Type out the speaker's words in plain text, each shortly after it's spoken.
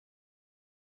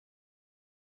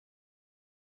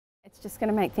It's just going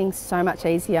to make things so much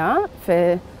easier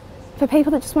for people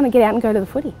that just want to get out and go to the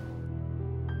footy.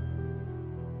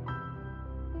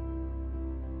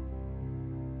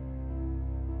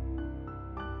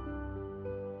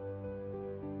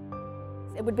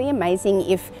 It would be amazing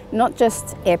if not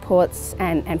just airports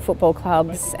and football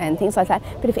clubs and things like that,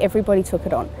 but if everybody took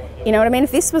it on. You know what I mean?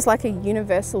 If this was like a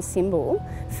universal symbol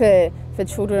for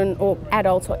children or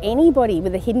adults or anybody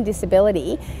with a hidden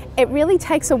disability, it really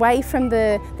takes away from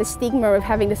the stigma of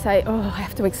having to say, oh, I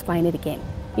have to explain it again.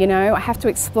 You know, I have to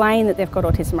explain that they've got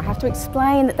autism, I have to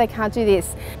explain that they can't do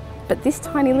this. But this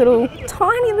tiny little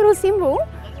symbol,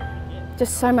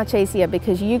 just so much easier,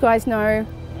 because you guys know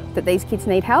that these kids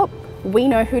need help. We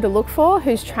know who to look for,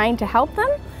 who's trained to help them,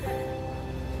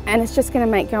 and it's just going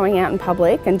to make going out in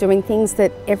public and doing things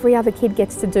that every other kid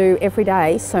gets to do every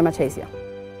day so much easier.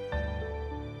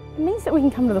 It means that we can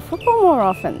come to the football more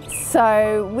often.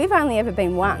 So we've only ever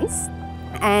been once,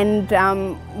 and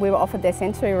we were offered their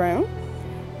sensory room,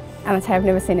 and I tell you, I've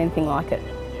never seen anything like it.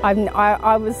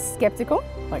 I was sceptical,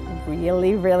 like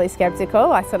really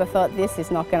sceptical. I sort of thought, this is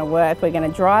not going to work. We're going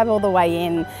to drive all the way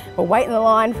in, we'll wait in the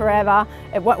line forever,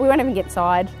 we won't even get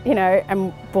inside, you know,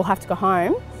 and we'll have to go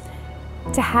home.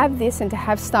 To have this and to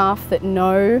have staff that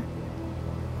know,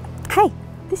 hey,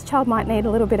 this child might need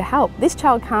a little bit of help. This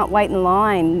child can't wait in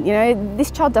line, you know, this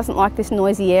child doesn't like this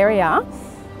noisy area.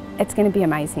 It's going to be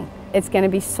amazing. It's going to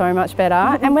be so much better,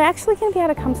 and we're actually going to be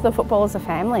able to come to the football as a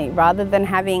family rather than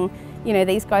having, you know,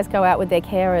 these guys go out with their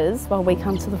carers while we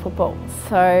come to the football.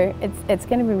 So it's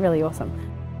going to be really awesome.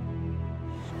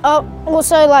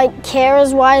 Also, like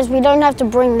carers wise, we don't have to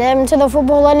bring them to the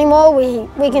football anymore.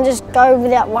 We can just go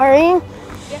without worrying.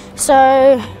 Yep.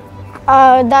 So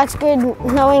that's good,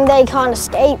 knowing they can't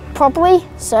escape properly.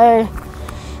 So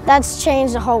that's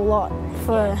changed a whole lot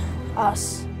for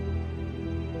us.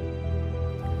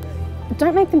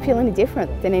 Don't make them feel any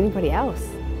different than anybody else.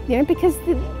 You know, because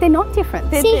they're not different.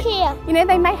 Sit here. You know,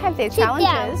 they may have their Sit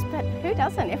challenges, down. but who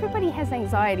doesn't? Everybody has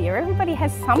anxiety, or everybody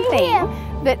has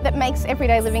something that makes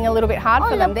everyday living a little bit hard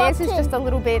for them. Theirs is just a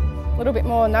little bit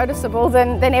more noticeable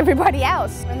than everybody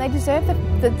else. And they deserve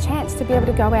the chance to be able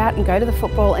to go out and go to the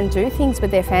football and do things with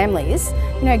their families.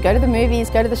 You know, go to the movies,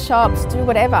 go to the shops, do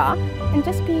whatever, and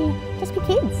just be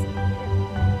kids.